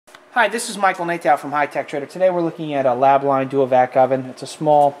Hi, this is Michael Natal from High Tech Trader. Today we're looking at a lab line Duo Vac Oven. It's a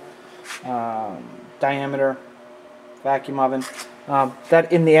small diameter vacuum oven.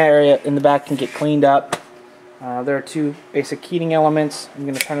 That in the area in the back can get cleaned up. There are two basic heating elements. I'm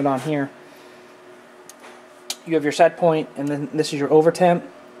going to turn it on here. You have your set point, and then this is your over temp,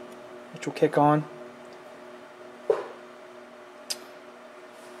 which will kick on.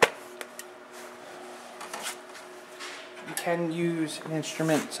 You can use an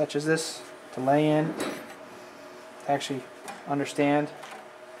instrument such as this to lay in to actually understand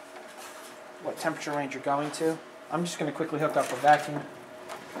what temperature range you're going to. I'm just going to quickly hook up a vacuum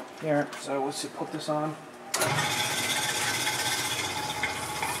here, so let's just put this on.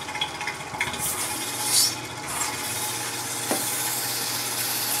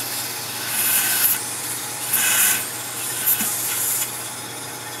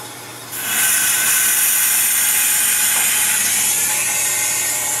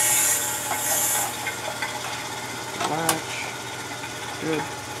 Good.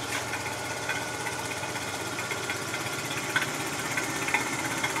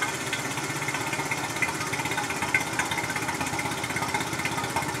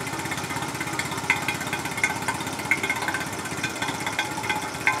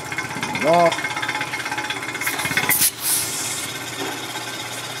 Off.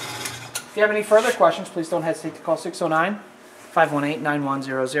 If you have any further questions, please don't hesitate to call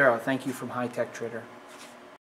 609-518-9100. Thank you from High Tech Trader.